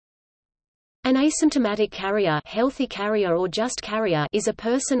An asymptomatic carrier, healthy carrier or just carrier, is a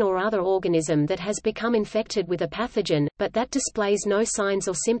person or other organism that has become infected with a pathogen, but that displays no signs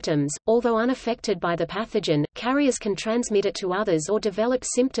or symptoms. Although unaffected by the pathogen, carriers can transmit it to others or develop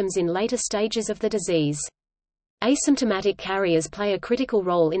symptoms in later stages of the disease. Asymptomatic carriers play a critical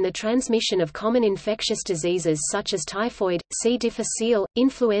role in the transmission of common infectious diseases such as typhoid, C. difficile,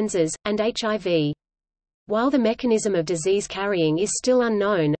 influenzas, and HIV. While the mechanism of disease carrying is still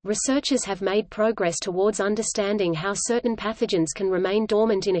unknown, researchers have made progress towards understanding how certain pathogens can remain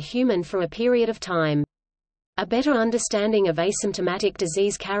dormant in a human for a period of time. A better understanding of asymptomatic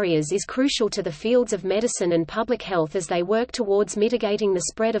disease carriers is crucial to the fields of medicine and public health as they work towards mitigating the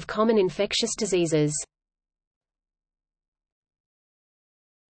spread of common infectious diseases.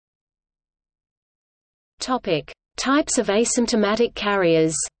 Topic: Types of asymptomatic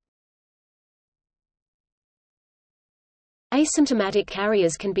carriers. Asymptomatic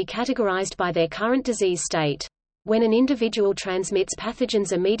carriers can be categorized by their current disease state. When an individual transmits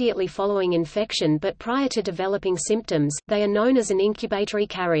pathogens immediately following infection but prior to developing symptoms, they are known as an incubatory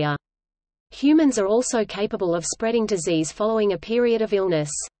carrier. Humans are also capable of spreading disease following a period of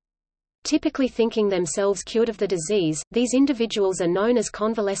illness. Typically thinking themselves cured of the disease, these individuals are known as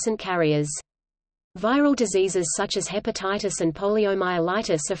convalescent carriers. Viral diseases such as hepatitis and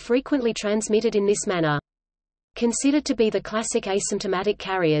poliomyelitis are frequently transmitted in this manner. Considered to be the classic asymptomatic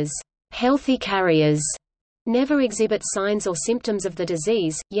carriers, healthy carriers never exhibit signs or symptoms of the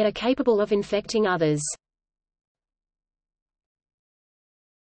disease, yet are capable of infecting others.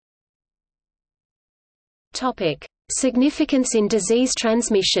 Topic: Significance in disease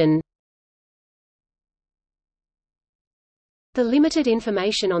transmission. The limited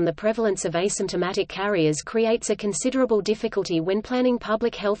information on the prevalence of asymptomatic carriers creates a considerable difficulty when planning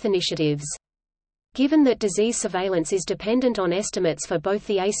public health initiatives. Given that disease surveillance is dependent on estimates for both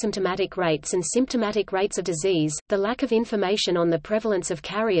the asymptomatic rates and symptomatic rates of disease, the lack of information on the prevalence of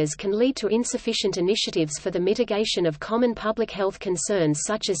carriers can lead to insufficient initiatives for the mitigation of common public health concerns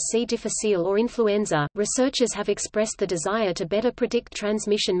such as C. difficile or influenza. Researchers have expressed the desire to better predict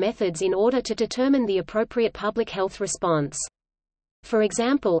transmission methods in order to determine the appropriate public health response. For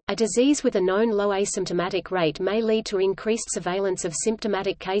example, a disease with a known low asymptomatic rate may lead to increased surveillance of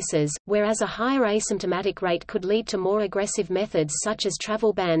symptomatic cases, whereas a higher asymptomatic rate could lead to more aggressive methods such as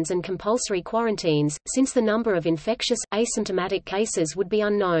travel bans and compulsory quarantines, since the number of infectious, asymptomatic cases would be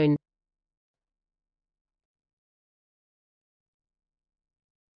unknown.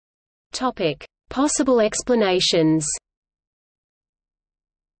 Possible explanations.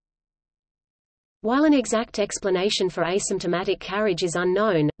 While an exact explanation for asymptomatic carriage is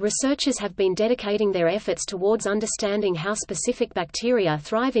unknown, researchers have been dedicating their efforts towards understanding how specific bacteria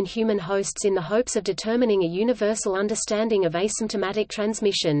thrive in human hosts in the hopes of determining a universal understanding of asymptomatic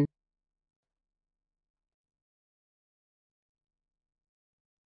transmission.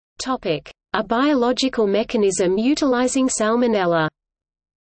 A biological mechanism utilizing Salmonella.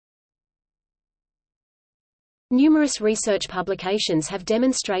 Numerous research publications have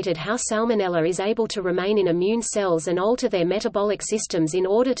demonstrated how Salmonella is able to remain in immune cells and alter their metabolic systems in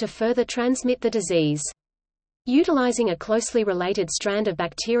order to further transmit the disease. Utilizing a closely related strand of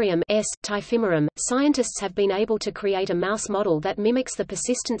bacterium S. typhimurium, scientists have been able to create a mouse model that mimics the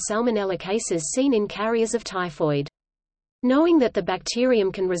persistent Salmonella cases seen in carriers of typhoid. Knowing that the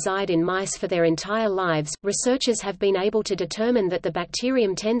bacterium can reside in mice for their entire lives, researchers have been able to determine that the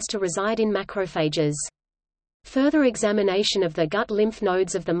bacterium tends to reside in macrophages. Further examination of the gut lymph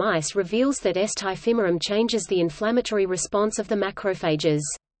nodes of the mice reveals that S. typhimurium changes the inflammatory response of the macrophages.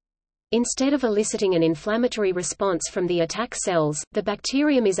 Instead of eliciting an inflammatory response from the attack cells, the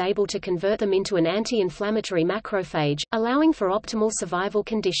bacterium is able to convert them into an anti-inflammatory macrophage, allowing for optimal survival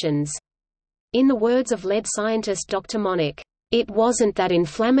conditions. In the words of lead scientist Dr. Monick, "It wasn't that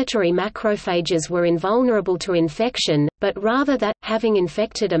inflammatory macrophages were invulnerable to infection, but rather that, having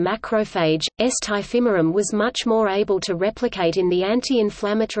infected a macrophage, S. typhimurium was much more able to replicate in the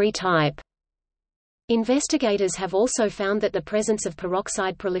anti-inflammatory type." Investigators have also found that the presence of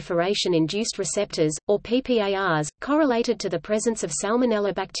peroxide proliferation-induced receptors, or PPARs, correlated to the presence of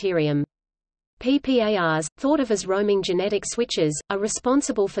Salmonella bacterium. PPARs, thought of as roaming genetic switches, are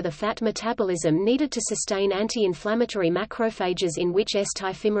responsible for the fat metabolism needed to sustain anti-inflammatory macrophages in which S.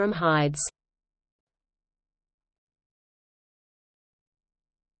 typhimurium hides.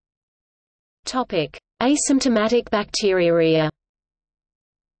 Asymptomatic bacteriuria.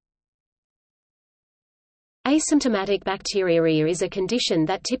 Asymptomatic bacteriuria is a condition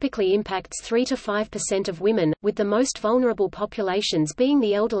that typically impacts 3 to 5% of women, with the most vulnerable populations being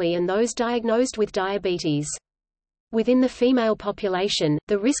the elderly and those diagnosed with diabetes. Within the female population,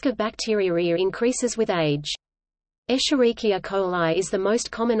 the risk of bacteriuria increases with age. Escherichia coli is the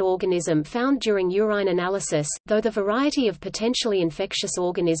most common organism found during urine analysis, though the variety of potentially infectious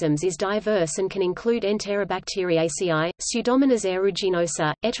organisms is diverse and can include Enterobacteriaceae, Pseudomonas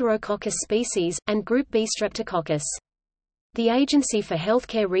aeruginosa, Heterococcus species, and group B Streptococcus. The Agency for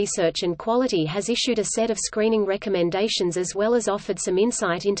Healthcare Research and Quality has issued a set of screening recommendations as well as offered some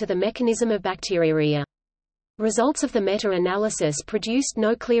insight into the mechanism of bacteriuria. Results of the meta-analysis produced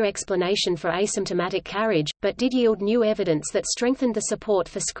no clear explanation for asymptomatic carriage, but did yield new evidence that strengthened the support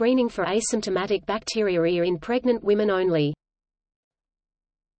for screening for asymptomatic bacteriuria in pregnant women only.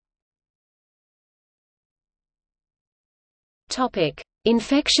 Topic: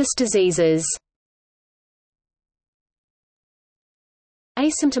 Infectious diseases.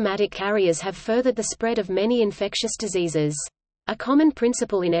 Asymptomatic carriers have furthered the spread of many infectious diseases. A common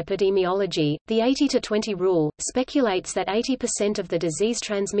principle in epidemiology, the 80-20 rule, speculates that 80% of the disease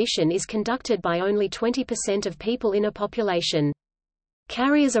transmission is conducted by only 20% of people in a population.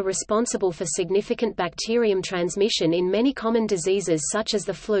 Carriers are responsible for significant bacterium transmission in many common diseases such as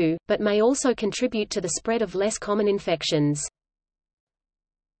the flu, but may also contribute to the spread of less common infections.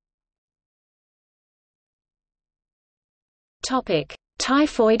 Topic: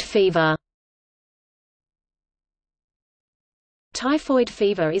 Typhoid fever. Typhoid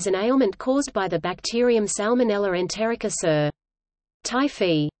fever is an ailment caused by the bacterium Salmonella enterica ser.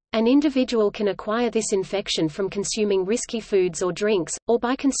 Typhi. An individual can acquire this infection from consuming risky foods or drinks, or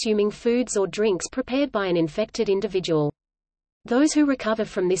by consuming foods or drinks prepared by an infected individual. Those who recover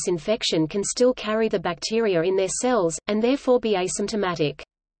from this infection can still carry the bacteria in their cells, and therefore be asymptomatic.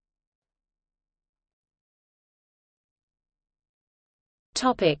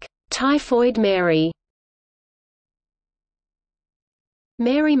 Typhoid Mary.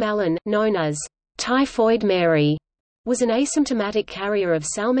 Mary Mallon, known as Typhoid Mary, was an asymptomatic carrier of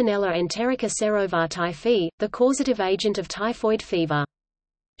Salmonella enterica serovar typhi, the causative agent of typhoid fever.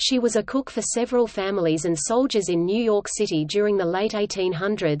 She was a cook for several families and soldiers in New York City during the late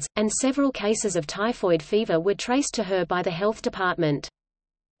 1800s, and several cases of typhoid fever were traced to her by the health department.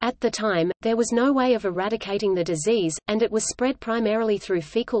 At the time, there was no way of eradicating the disease, and it was spread primarily through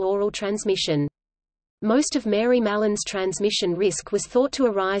fecal-oral transmission. Most of Mary Mallon's transmission risk was thought to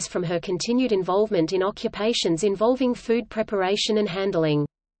arise from her continued involvement in occupations involving food preparation and handling.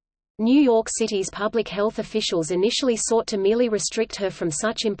 New York City's public health officials initially sought to merely restrict her from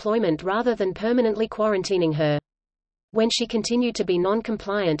such employment rather than permanently quarantining her. When she continued to be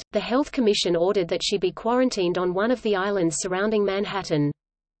non-compliant, the Health Commission ordered that she be quarantined on one of the islands surrounding Manhattan.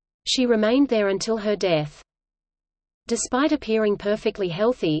 She remained there until her death. Despite appearing perfectly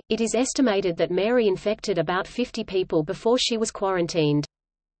healthy, it is estimated that Mary infected about 50 people before she was quarantined.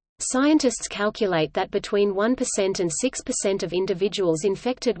 Scientists calculate that between 1% and 6% of individuals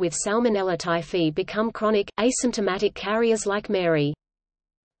infected with Salmonella typhi become chronic, asymptomatic carriers like Mary.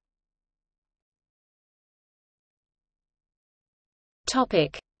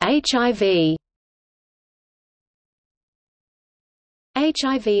 HIV.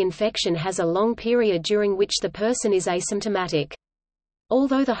 HIV infection has a long period during which the person is asymptomatic.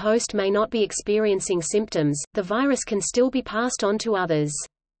 Although the host may not be experiencing symptoms, the virus can still be passed on to others.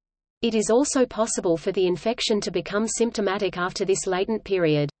 It is also possible for the infection to become symptomatic after this latent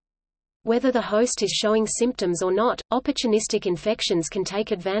period. Whether the host is showing symptoms or not, opportunistic infections can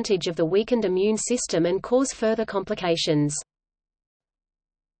take advantage of the weakened immune system and cause further complications.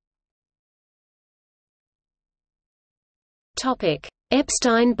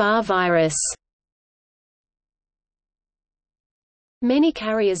 Epstein-Barr virus. Many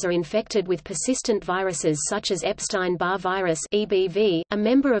carriers are infected with persistent viruses such as Epstein-Barr virus (EBV), a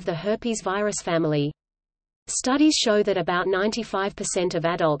member of the herpes virus family. Studies show that about 95% of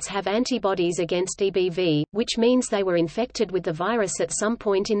adults have antibodies against EBV, which means they were infected with the virus at some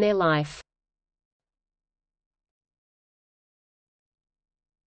point in their life.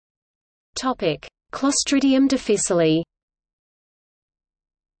 Clostridium difficile.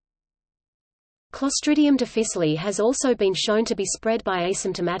 Clostridium difficile has also been shown to be spread by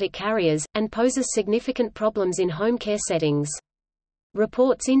asymptomatic carriers, and poses significant problems in home care settings.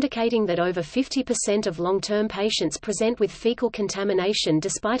 Reports indicating that over 50% of long-term patients present with fecal contamination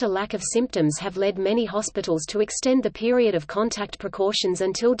despite a lack of symptoms have led many hospitals to extend the period of contact precautions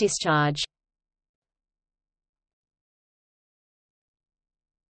until discharge.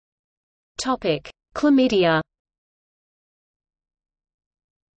 Chlamydia.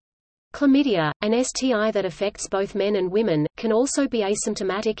 Chlamydia, an STI that affects both men and women, can also be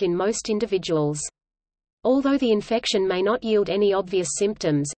asymptomatic in most individuals. Although the infection may not yield any obvious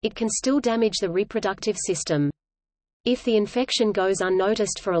symptoms, it can still damage the reproductive system. If the infection goes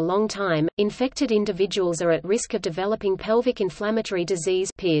unnoticed for a long time, infected individuals are at risk of developing pelvic inflammatory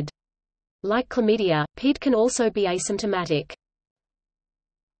disease (PID). Like chlamydia, PID can also be asymptomatic.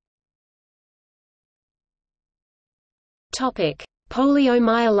 Topic: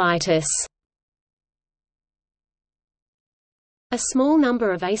 Poliomyelitis. A small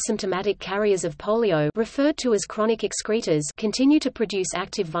number of asymptomatic carriers of polio, referred to as chronic excretors, continue to produce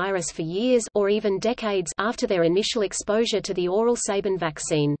active virus for years or even decades after their initial exposure to the oral Sabin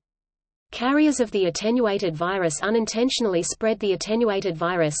vaccine. Carriers of the attenuated virus unintentionally spread the attenuated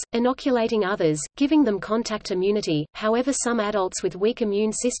virus, inoculating others, giving them contact immunity. However, some adults with weak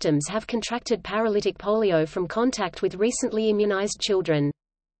immune systems have contracted paralytic polio from contact with recently immunized children.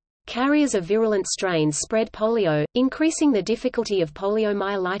 Carriers of virulent strains spread polio, increasing the difficulty of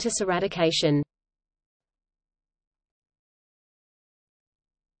poliomyelitis eradication.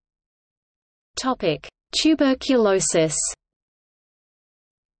 Topic: Tuberculosis.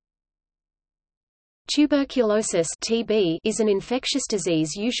 Tuberculosis (TB) is an infectious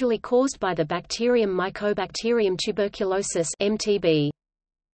disease usually caused by the bacterium Mycobacterium tuberculosis (MTB).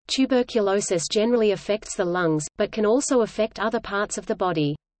 Tuberculosis generally affects the lungs, but can also affect other parts of the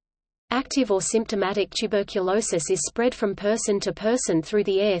body. Active or symptomatic tuberculosis is spread from person to person through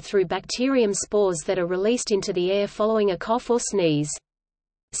the air through bacterium spores that are released into the air following a cough or sneeze.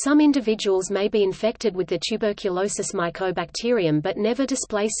 Some individuals may be infected with the tuberculosis mycobacterium but never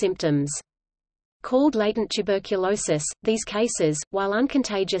display symptoms. Called latent tuberculosis, these cases, while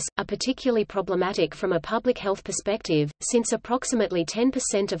uncontagious, are particularly problematic from a public health perspective, since approximately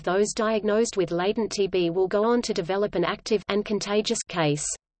 10% of those diagnosed with latent TB will go on to develop an active and contagious case.